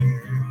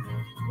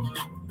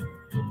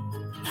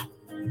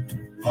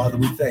Father,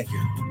 we thank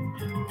you.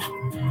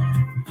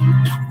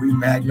 We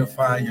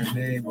magnify your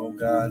name, oh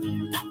God.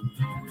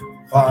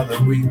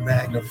 Father, we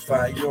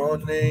magnify your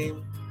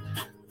name.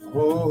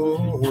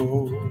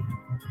 Oh,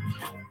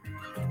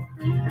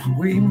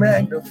 we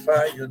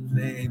magnify your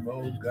name,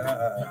 oh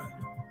God.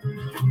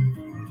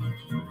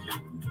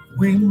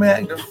 We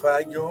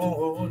magnify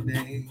your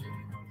name.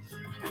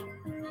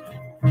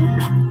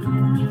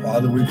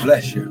 Father, we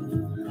bless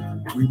you.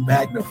 We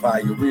magnify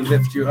you. We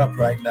lift you up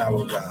right now,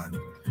 oh God.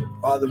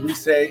 Father, we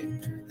say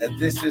that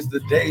this is the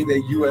day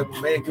that you have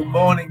made. Good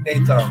morning,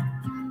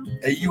 Nathan.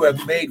 That you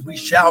have made. We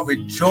shall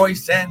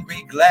rejoice and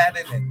be glad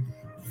in it.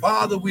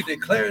 Father, we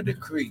declare a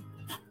decree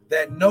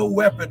that no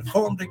weapon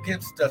formed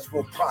against us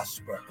will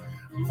prosper.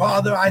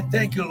 Father, I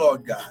thank you,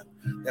 Lord God,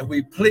 that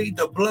we plead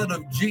the blood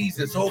of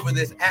Jesus over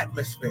this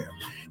atmosphere.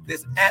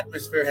 This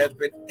atmosphere has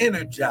been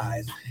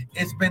energized.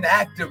 It's been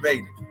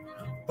activated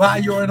by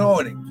your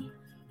anointing,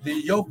 the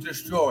yoke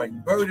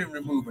destroying, burden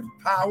removing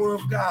power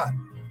of God.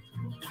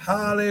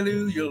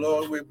 Hallelujah,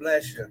 Lord, we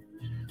bless you.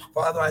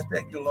 Father, I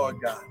thank you, Lord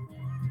God.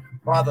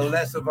 Father,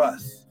 less of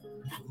us,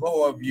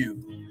 more of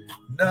you.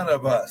 None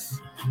of us,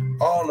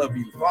 all of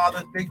you.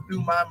 Father, think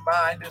through my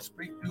mind and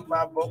speak through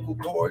my vocal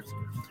cords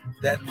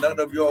that none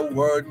of your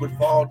word would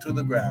fall to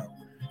the ground.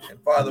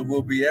 And Father,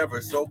 we'll be ever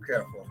so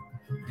careful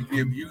to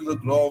give you the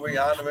glory,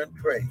 honor, and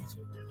praise.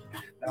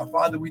 Now,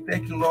 Father, we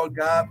thank you, Lord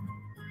God,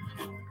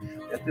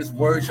 that this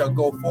word shall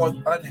go forth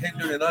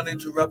unhindered and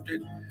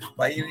uninterrupted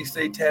by any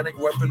satanic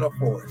weapon or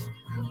force.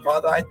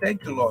 Father, I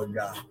thank you, Lord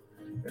God,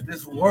 that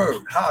this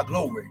word,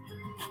 glory,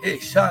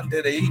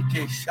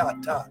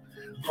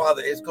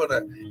 Father, it's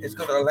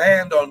gonna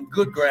land on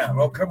good ground.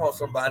 Oh, come on,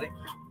 somebody,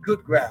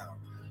 good ground.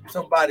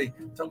 Somebody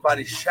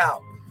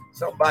shout.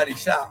 Somebody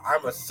shout.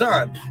 I'm a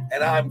son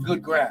and I'm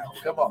good ground.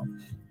 Come on,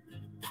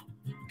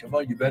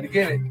 you better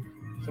get it.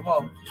 Come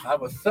on,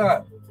 I'm a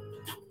son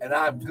and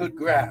I'm good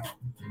ground.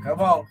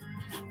 Come on,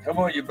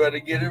 you better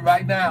get it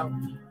right now.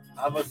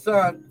 I'm a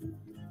son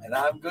and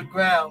I'm good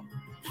ground.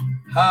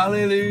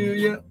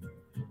 Hallelujah,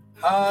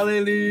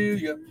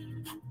 hallelujah,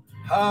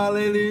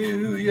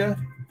 hallelujah.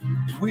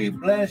 We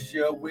bless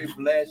you,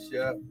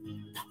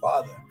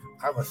 Father.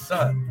 I'm a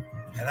son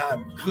and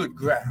I'm good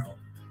ground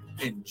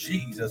in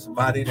Jesus'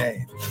 mighty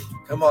name.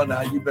 Come on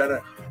now, you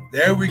better.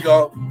 There we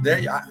go.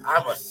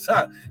 I'm a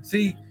son.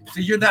 See,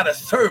 you're not a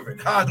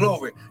servant.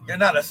 Glory. You're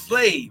not a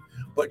slave,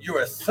 but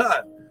you're a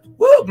son.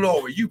 Woo,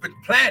 glory. You've been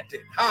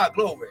planted.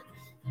 Glory.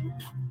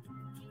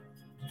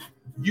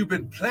 You've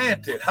been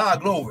planted.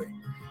 Glory.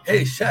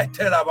 Hey,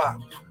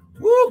 Shateraba.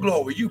 Woo,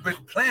 glory. You've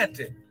been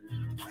planted.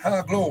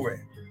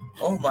 Glory.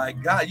 Oh my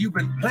God, you've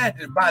been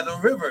planted by the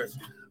rivers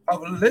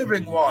of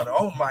living water.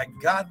 Oh my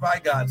God, my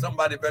God.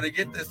 Somebody better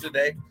get this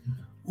today.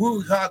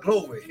 Woo,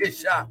 glory.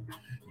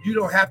 You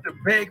don't have to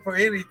beg for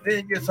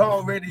anything. It's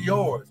already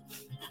yours.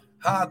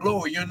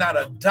 Glory. You're not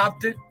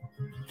adopted.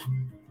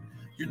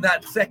 You're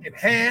not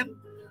secondhand.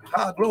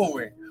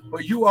 Glory.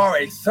 But you are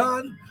a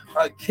son,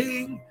 a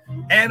king,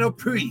 and a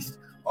priest.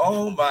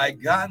 Oh my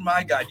God,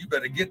 my God. You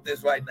better get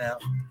this right now.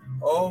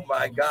 Oh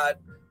my God.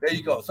 There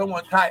you go.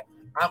 Someone type,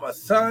 I'm a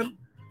son,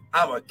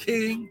 I'm a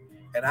king,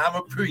 and I'm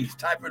a priest.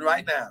 Type it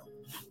right now.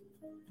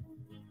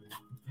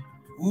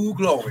 Ooh,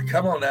 glory.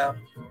 Come on now.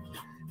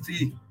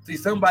 See,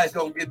 somebody's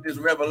going to get this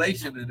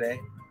revelation today.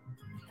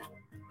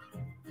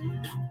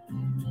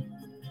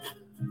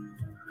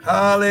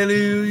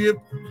 Hallelujah.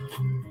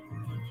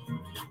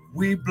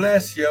 We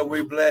bless you.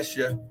 We bless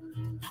you.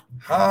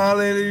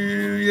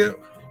 Hallelujah.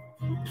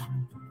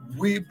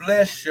 We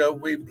bless you.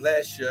 We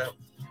bless you.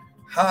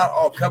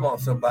 Oh, come on,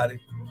 somebody.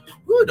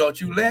 Ooh, don't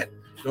you let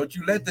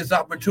this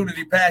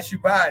opportunity pass you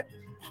by.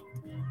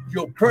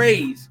 Your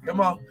praise,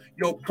 come on,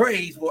 your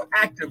praise will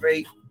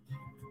activate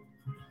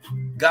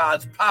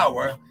God's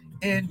power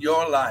in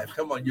your life.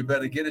 Come on, you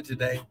better get it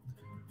today.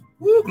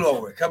 Woo,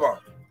 glory. Come on.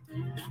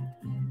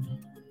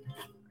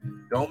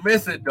 Don't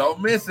miss it.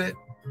 Don't miss it.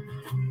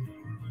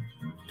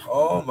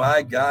 Oh,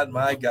 my God,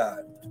 my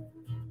God.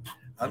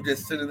 I'm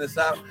just sitting this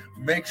out.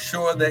 Make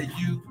sure that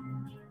you,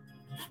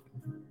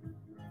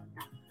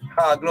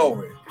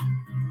 glory.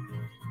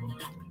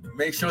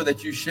 Make sure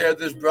that you share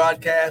this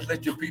broadcast.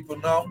 Let your people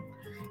know.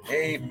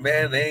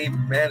 Amen,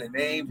 amen, and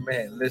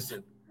amen.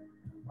 Listen,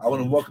 I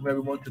want to welcome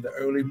everyone to the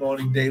Early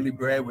Morning Daily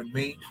Bread with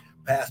me,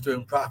 Pastor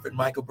and Prophet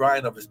Michael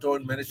Bryan of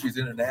Restored Ministries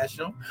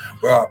International,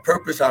 where our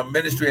purpose, our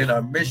ministry, and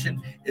our mission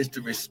is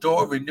to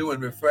restore, renew,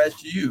 and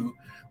refresh you,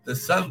 the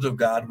sons of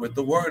God, with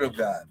the word of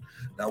God.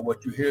 Now,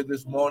 what you hear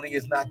this morning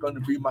is not going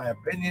to be my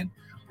opinion,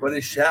 but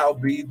it shall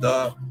be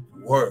the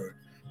word.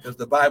 Because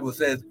the Bible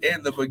says,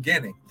 in the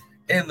beginning,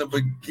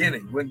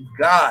 when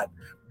God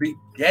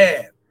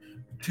began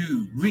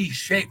to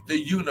reshape the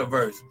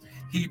universe,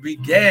 he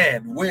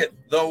began with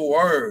the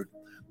word.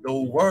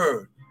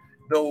 Glory.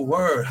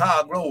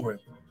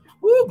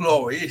 Woo,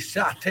 glory.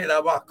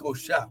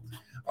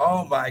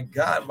 Oh my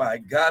God, my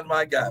God,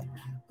 my God.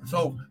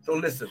 So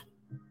listen.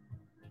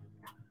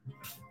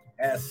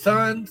 As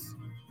sons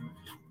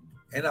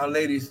And now,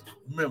 ladies,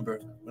 remember,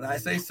 when I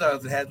say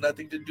sons, it has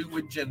nothing to do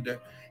with gender,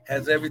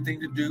 has everything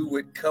to do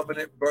with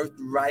covenant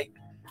birthright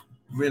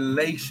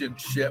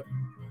relationship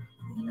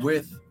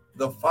with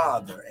the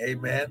Father.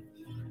 Amen.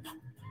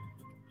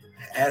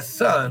 As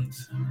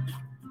sons,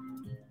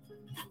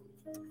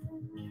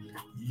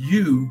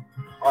 you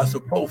are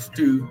supposed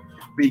to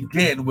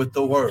begin with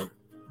the word.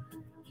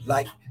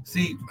 Like,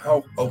 see,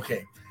 how,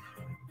 okay.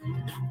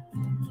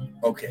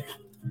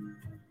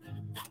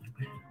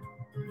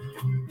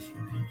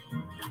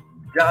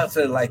 John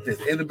said it like this: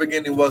 in the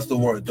beginning was the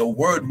word. The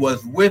word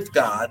was with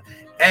God,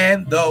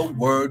 and the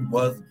word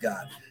was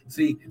God.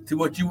 See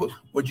what you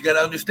got to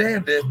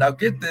understand is, now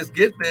get this,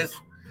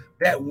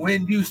 that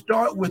when you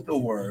start with the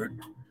word,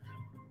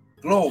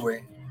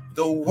 glory,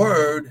 the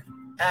word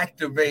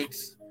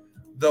activates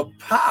the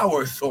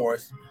power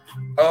source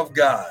of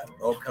God.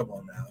 Oh, come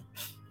on now.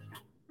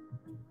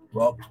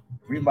 Well,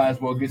 we might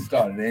as well get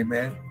started.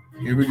 Amen.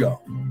 Here we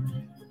go.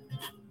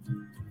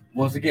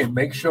 Once again,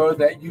 make sure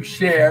that you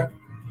share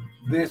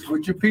this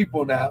with your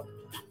people now.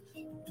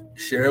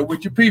 Share it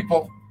with your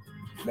people.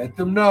 Let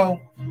them know.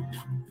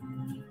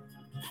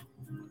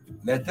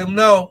 Let them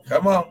know.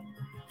 Come on.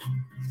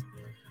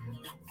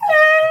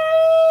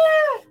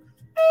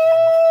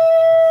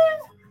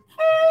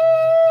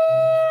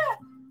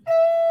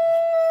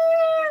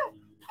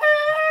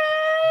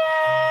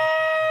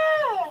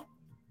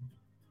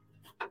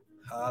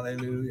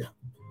 Hallelujah.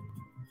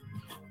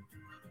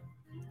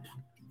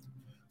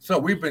 So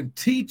we've been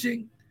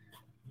teaching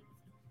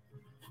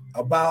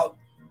about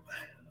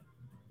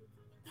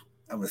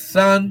I'm a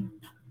son,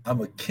 I'm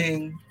a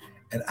king,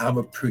 and I'm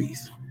a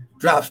priest.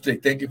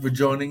 Dropstick, thank you for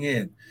joining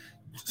in.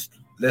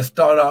 Let's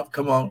start off.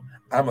 Come on.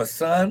 I'm a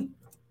son,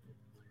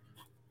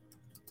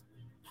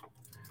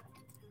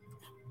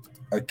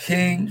 a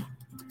king,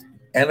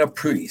 and a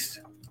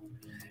priest.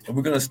 And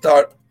we're going to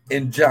start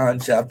in John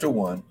chapter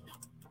 1.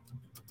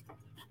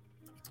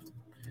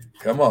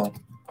 Come on.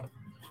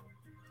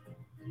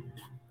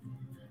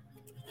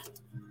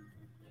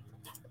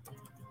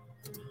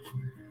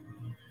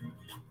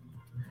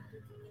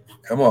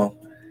 Come on.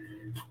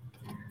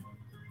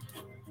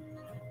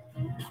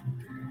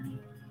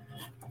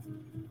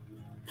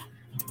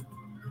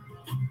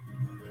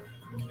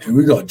 Here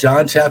we go.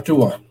 John chapter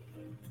 1.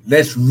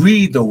 Let's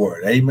read the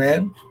word.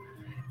 Amen.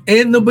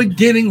 In the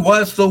beginning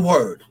was the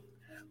word.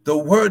 The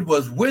word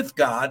was with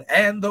God,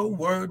 and the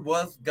word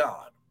was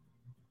God.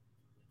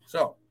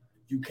 So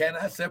you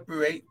cannot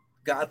separate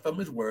God from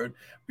his word,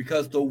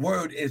 because the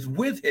word is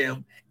with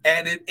him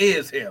and it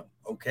is him.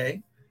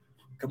 Okay.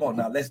 Come on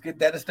now. Let's get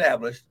that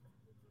established.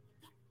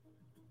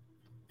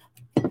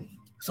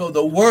 So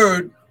the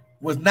word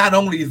was not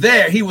only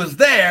there, he was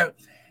there,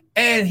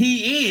 and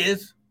he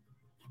is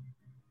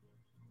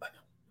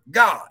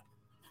God.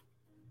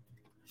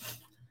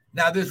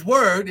 Now, this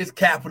word is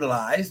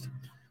capitalized,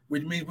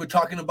 which means we're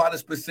talking about a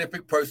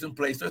specific person,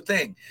 place, or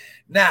thing.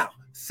 Now,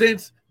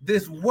 since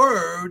this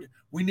word,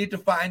 we need to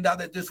find out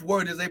that this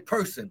word is a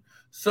person.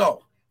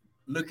 So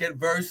look at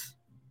verse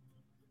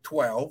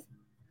 12.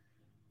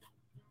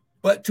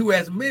 But to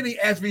as many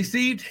as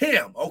received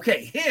him.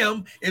 Okay,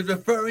 him is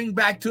referring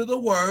back to the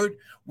word,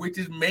 which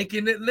is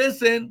making it,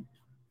 listen,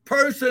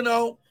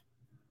 personal.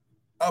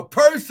 A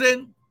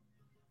person.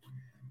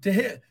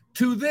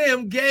 To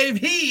them gave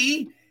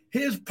he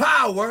his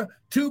power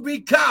to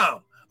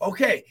become.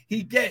 Okay,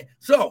 he gave.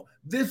 So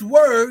this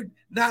word,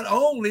 not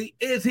only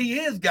is he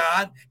is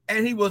God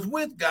and he was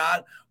with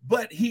God,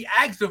 but he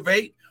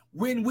activates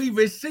when we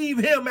receive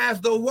him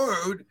as the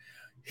word.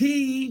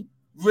 He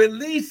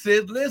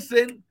releases,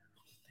 listen,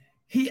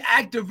 he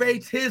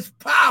activates his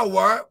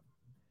power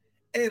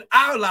in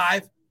our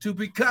life to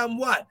become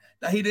what?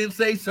 Now, he didn't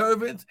say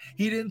servants,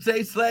 he didn't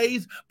say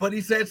slaves, but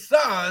he said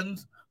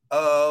sons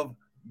of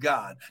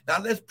God. Now,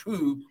 let's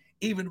prove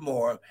even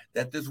more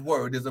that this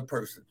word is a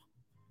person.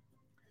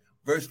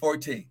 Verse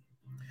 14.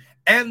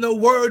 And the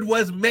word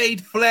was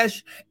made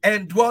flesh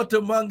and dwelt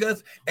among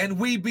us, and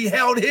we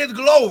beheld his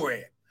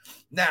glory.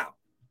 Now,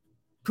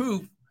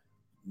 proof,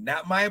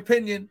 not my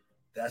opinion,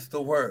 that's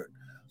the word.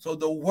 So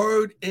the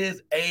word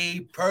is a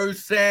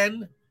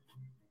person,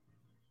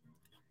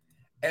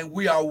 and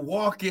we are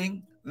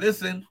walking,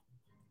 listen,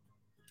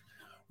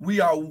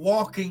 we are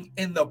walking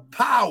in the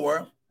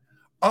power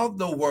of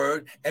the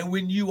word. And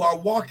when you are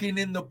walking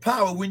in the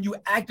power, when you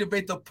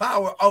activate the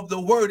power of the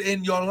word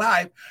in your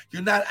life,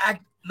 you're not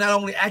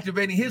only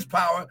activating his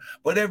power,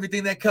 but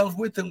everything that comes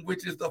with him,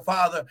 which is the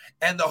Father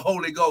and the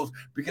Holy Ghost,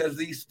 because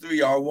these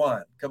three are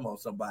one. Come on,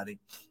 somebody.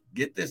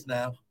 Get this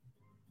now.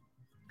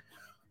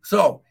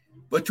 So,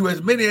 but to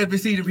as many as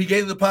received him, he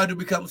gave them the power to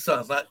become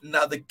sons.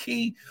 Now, the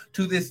key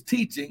to this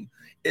teaching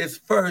is,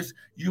 first,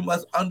 you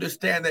must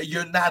understand that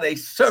you're not a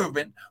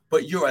servant,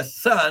 but you're a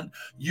son.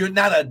 You're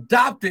not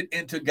adopted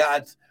into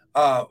God's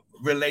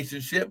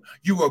relationship.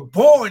 You were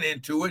born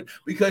into it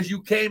because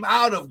you came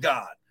out of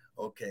God.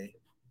 Okay.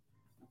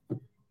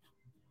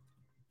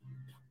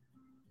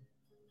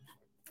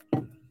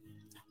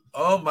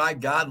 Oh my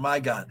God, my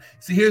God.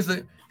 See, here's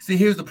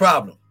the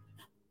problem.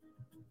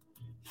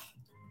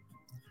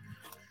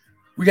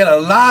 We got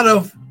a lot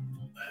of,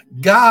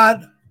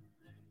 God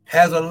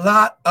has a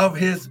lot of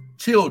his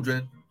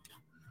children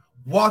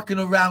walking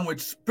around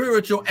with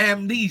spiritual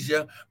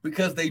amnesia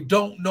because they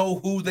don't know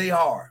who they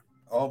are.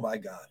 Oh my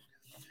God.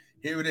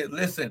 Here it is.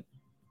 Listen,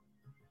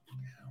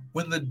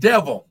 when the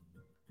devil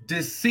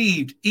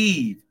deceived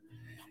Eve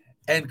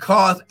and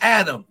caused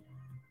Adam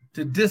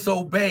to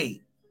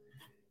disobey,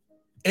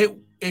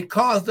 it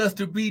caused us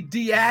to be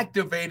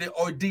deactivated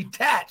or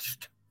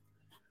detached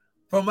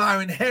from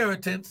our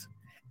inheritance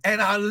and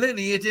our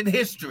lineage in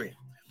history.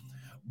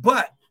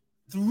 But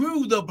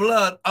through the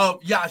blood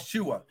of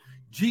Yahshua,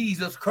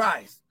 Jesus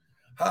Christ,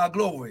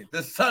 glory,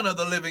 the Son of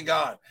the living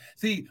God.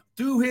 See,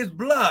 through his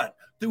blood,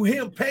 through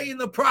him paying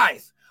the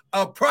price,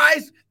 a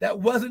price that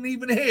wasn't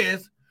even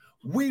his,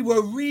 we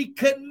were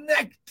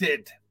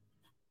reconnected.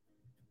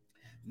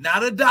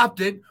 Not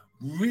adopted,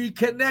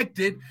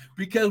 reconnected,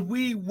 because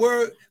we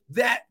were,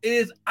 that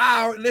is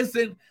our,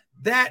 listen,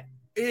 that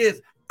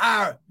is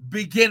our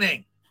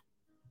beginning.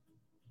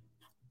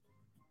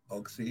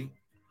 Oh, see?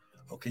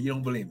 Okay, you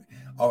don't believe me.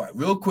 All right,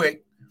 real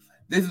quick.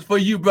 This is for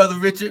you, Brother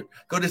Richard.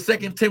 Go to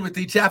 2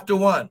 Timothy chapter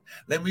 1.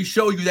 Let me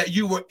show you that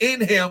you were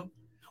in him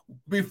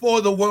before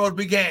the world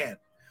began.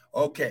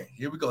 Okay,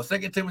 here we go.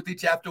 2 Timothy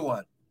chapter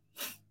 1.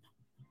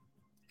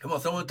 Come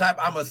on, someone type,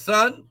 I'm a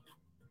son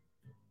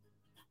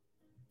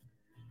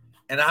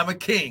and I'm a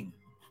king.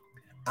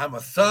 I'm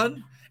a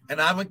son and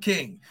I'm a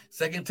king.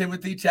 2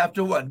 Timothy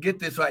chapter 1. Get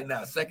this right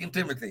now. 2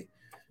 Timothy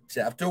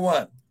chapter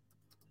 1.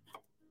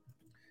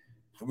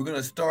 And we're going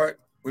to start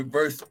with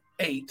verse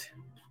 8.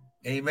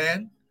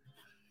 Amen.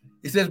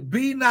 He says,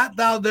 be not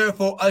thou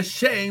therefore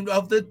ashamed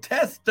of the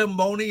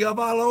testimony of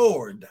our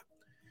Lord,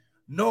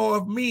 nor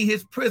of me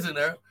his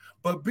prisoner,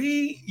 but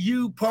be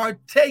you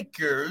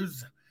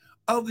partakers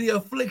of the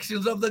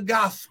afflictions of the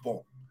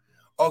gospel,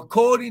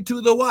 according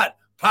to the what?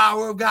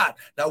 Power of God.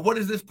 Now, what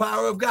is this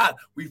power of God?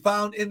 We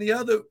found in the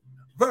other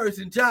verse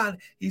in John,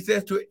 he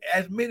says, to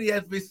as many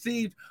as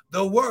received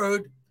the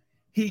word,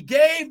 he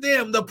gave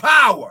them the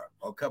power.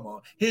 Oh, come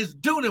on. His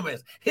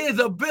dunamis, his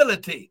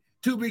ability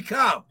to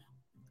become.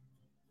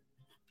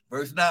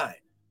 Verse 9,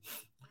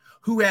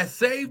 who has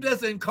saved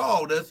us and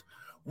called us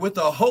with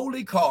a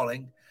holy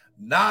calling,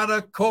 not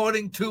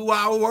according to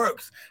our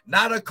works,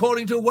 not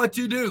according to what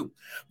you do,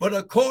 but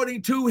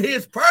according to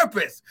his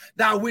purpose.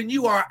 Now, when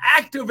you are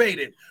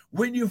activated,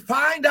 when you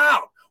find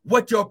out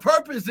what your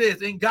purpose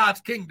is in God's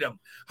kingdom,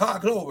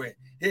 glory.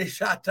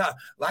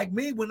 Like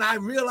me, when I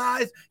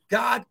realized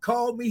God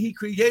called me, he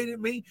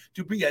created me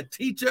to be a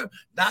teacher,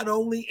 not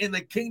only in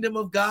the kingdom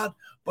of God,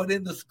 but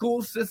in the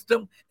school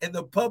system, in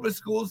the public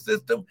school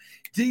system.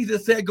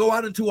 Jesus said, go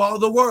out into all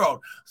the world.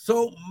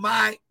 So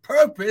my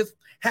purpose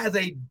has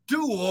a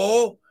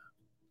dual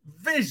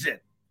vision.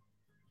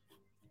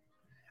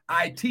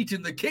 I teach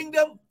in the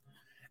kingdom,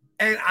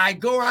 and I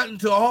go out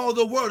into all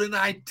the world and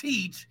I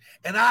teach,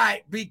 and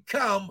I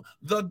become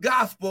the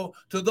gospel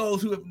to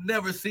those who have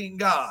never seen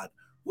God.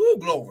 Woo,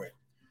 glory.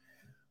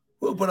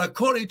 Woo, but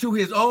according to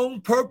his own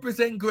purpose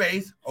and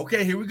grace,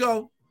 okay, here we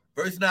go.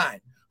 Verse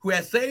 9, who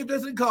has saved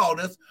us and called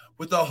us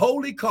with a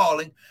holy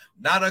calling,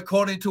 not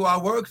according to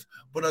our works,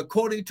 but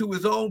according to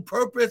his own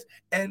purpose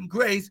and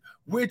grace,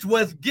 which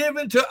was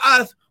given to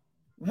us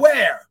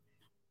where?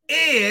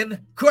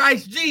 In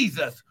Christ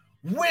Jesus.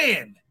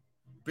 When?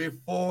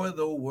 Before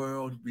the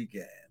world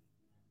began.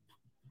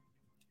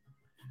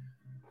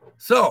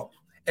 So,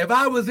 if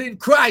I was in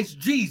Christ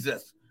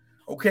Jesus,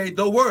 okay,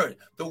 the word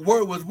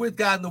was with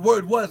God and the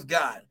word was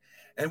God.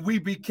 And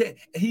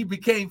he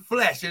became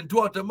flesh and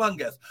dwelt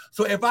among us.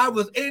 So if I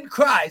was in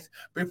Christ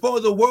before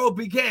the world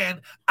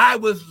began, I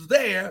was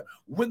there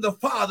when the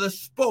Father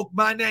spoke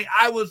my name.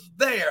 I was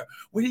there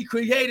when he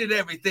created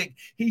everything.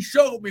 He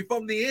showed me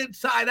from the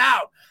inside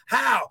out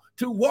how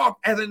to walk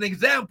as an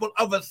example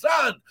of a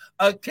son,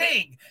 a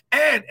king,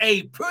 and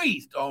a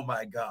priest. Oh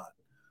my God.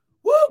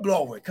 Woo,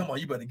 glory. Come on,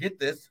 you better get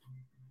this.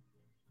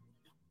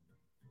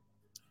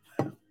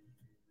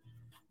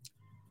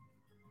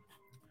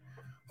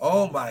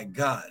 Oh my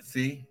God,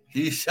 see,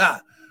 he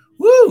shot.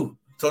 Woo!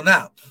 So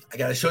now, I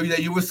got to show you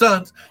that you were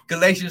sons.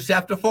 Galatians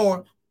chapter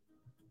 4.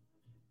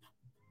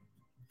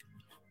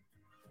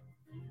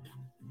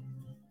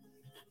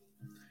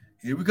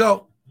 Here we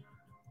go.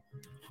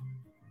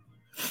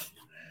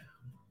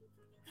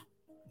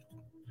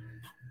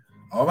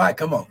 All right,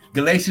 come on.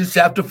 Galatians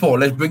chapter 4.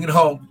 Let's bring it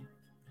home.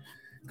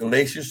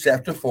 Galatians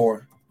chapter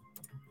 4.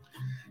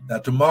 Now,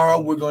 tomorrow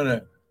we're going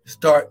to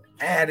start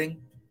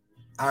adding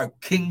our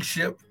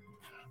kingship.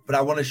 But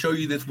I want to show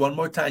you this one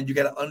more time. You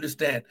got to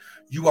understand,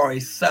 you are a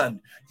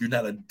son. You're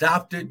not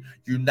adopted.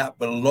 You're not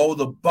below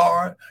the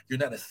bar. You're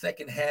not a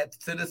second-hand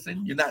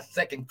citizen. You're not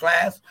second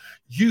class.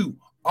 You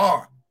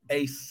are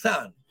a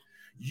son.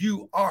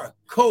 You are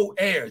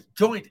co-heirs,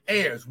 joint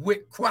heirs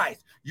with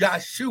Christ,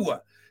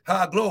 Yahshua,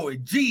 glory,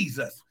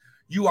 Jesus.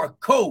 You are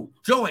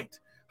co-joint,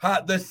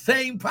 the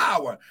same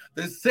power,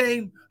 the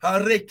same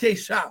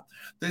rekesha,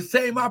 the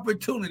same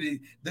opportunity,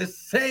 the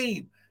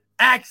same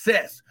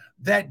access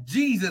that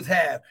Jesus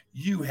have,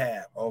 you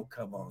have. Oh,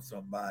 come on,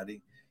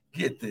 somebody.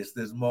 get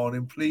this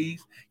morning,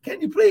 please?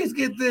 Can you please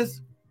get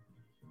this?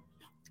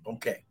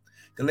 Okay.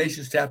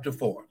 Galatians chapter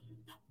 4,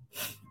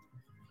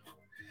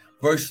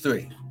 verse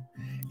 3.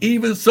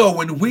 Even so,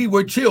 when we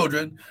were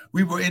children,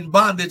 we were in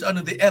bondage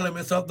under the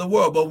elements of the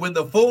world. But when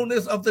the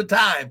fullness of the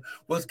time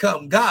was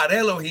come, God,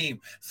 Elohim,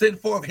 sent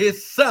forth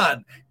his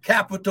son,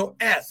 capital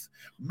S,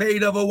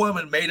 made of a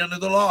woman, made under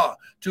the law,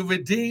 to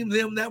redeem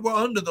them that were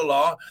under the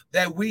law,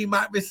 that we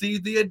might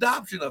receive the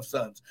adoption of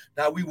sons.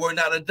 Now, we were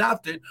not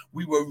adopted,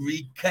 we were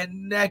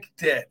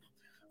reconnected.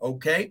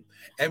 Okay?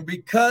 And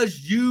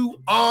because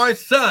you are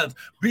sons,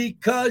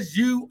 because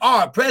you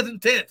are,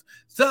 present tense,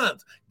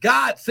 sons,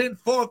 God sent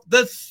forth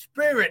the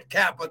Spirit,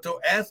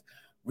 capital S,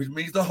 which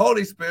means the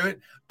Holy Spirit,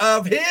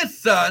 of his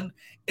Son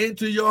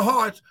into your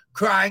hearts,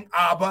 crying,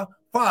 Abba,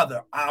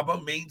 Father.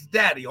 Abba means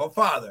daddy or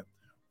father.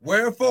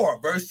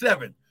 Wherefore, verse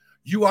 7,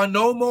 you are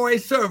no more a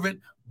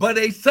servant, but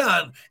a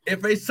son.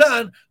 If a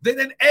son, then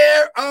an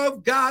heir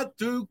of God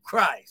through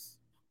Christ.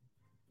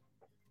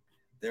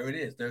 There it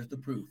is. There's the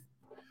proof.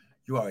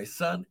 You are a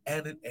son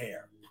and an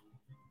heir.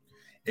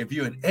 If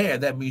you're an heir,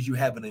 that means you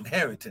have an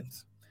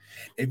inheritance.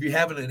 If you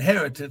have an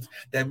inheritance,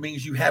 that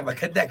means you have a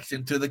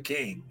connection to the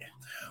king.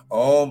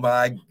 Oh,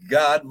 my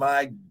God,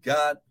 my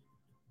God.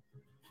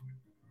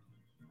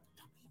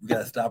 We got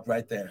to stop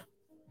right there.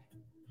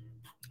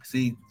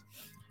 See,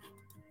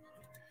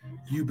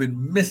 you've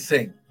been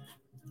missing.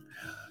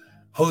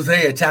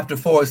 Hosea chapter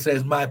 4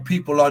 says, my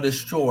people are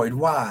destroyed.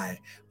 Why?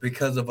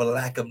 Because of a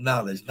lack of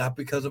knowledge, not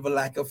because of a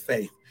lack of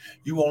faith.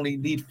 You only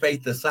need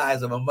faith the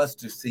size of a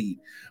mustard seed.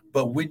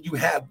 But when you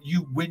are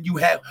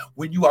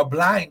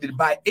blinded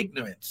by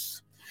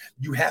ignorance,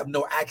 you have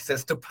no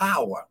access to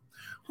power.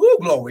 Oh,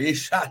 glory.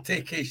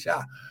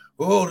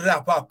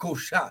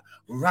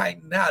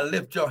 Right now,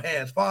 lift your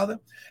hands. Father,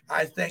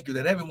 I thank you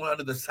that everyone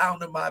under the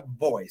sound of my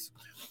voice,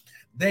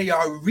 they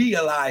are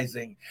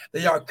realizing,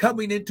 they are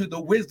coming into the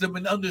wisdom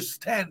and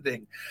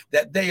understanding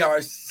that they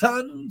are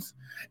sons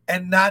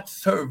and not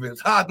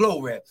servants. Ha,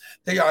 glory.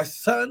 They are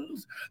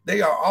sons.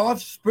 They are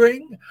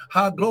offspring.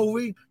 Ha,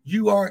 glory.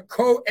 You are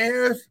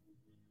co-heirs,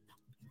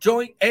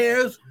 joint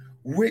heirs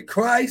with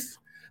Christ,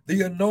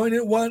 the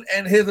anointed one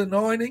and his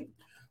anointing.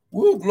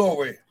 Woo,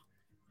 glory.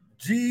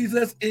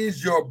 Jesus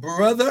is your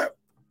brother.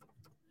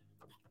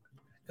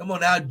 Come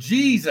on now.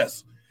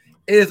 Jesus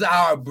is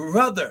our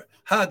brother.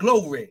 Ha,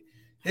 glory.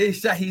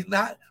 He's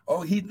not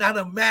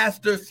a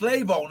master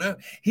slave owner.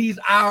 He's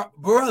our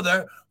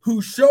brother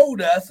who showed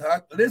us,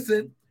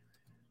 listen,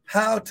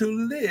 how to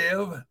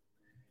live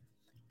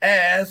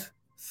as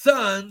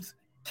sons,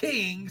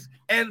 kings,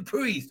 and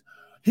priests.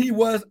 He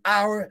was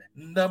our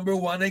number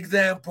one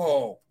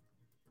example.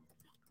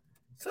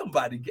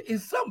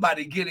 Is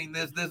somebody getting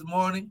this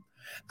morning?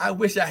 I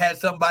wish I had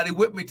somebody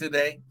with me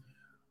today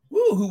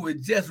who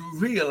would just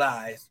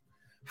realize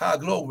how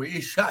glory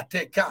is shot.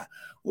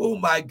 Oh,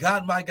 my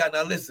God, my God.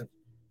 Now listen.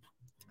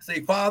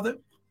 Say, Father,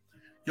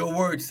 your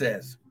word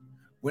says,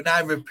 when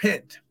I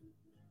repent,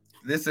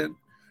 listen,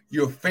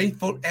 you're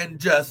faithful and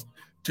just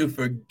to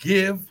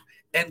forgive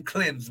and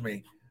cleanse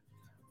me.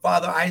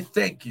 Father, I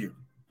thank you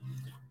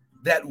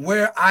that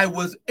where I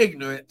was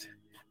ignorant,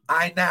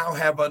 I now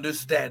have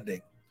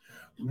understanding.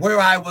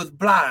 Where I was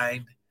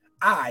blind,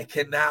 I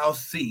can now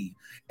see.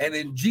 And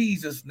in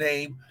Jesus'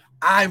 name,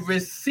 I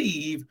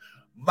receive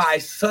my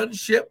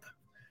sonship,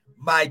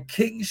 my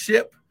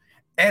kingship,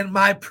 and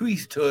my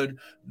priesthood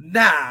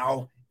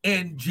now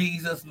in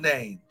Jesus'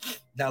 name.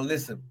 Now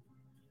listen,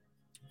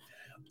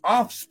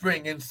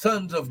 offspring and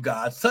sons of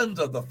God, sons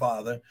of the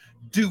Father,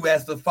 do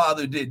as the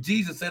Father did.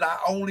 Jesus said, I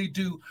only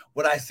do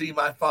what I see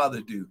my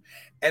Father do.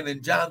 And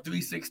in John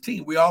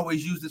 3:16, we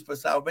always use this for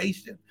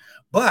salvation.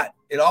 But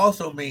it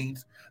also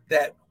means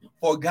that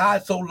for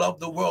God so loved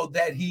the world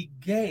that he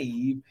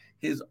gave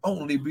his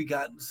only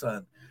begotten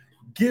son.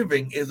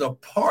 Giving is a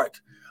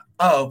part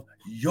of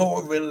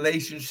your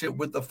relationship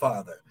with the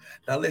Father.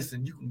 Now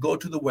listen, you can go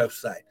to the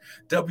website,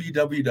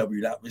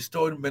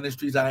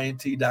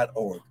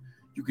 www.restoredministriesint.org.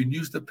 You can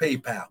use the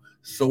PayPal,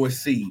 sow a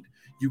seed.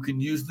 You can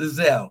use the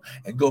Zelle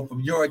and go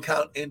from your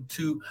account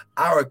into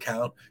our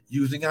account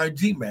using our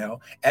Gmail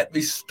at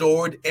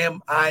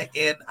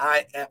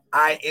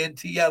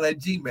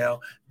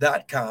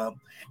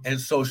restoredmintl@gmail.com and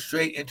sow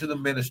straight into the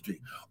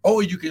ministry.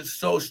 Or you can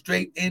sow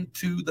straight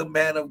into the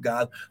man of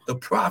God, the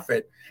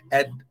prophet,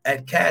 at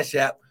Cash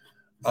App,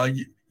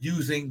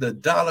 using the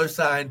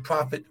 $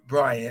 Prophet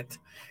Bryant.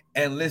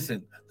 And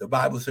listen, the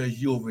Bible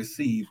says you'll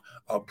receive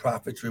a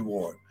prophet's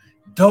reward.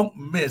 Don't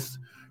miss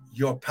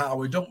your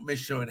power. Don't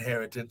miss your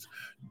inheritance.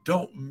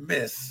 Don't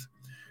miss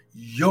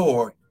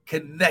your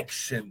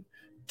connection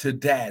to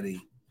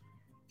Daddy.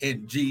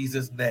 In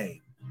Jesus'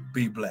 name,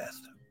 be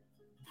blessed.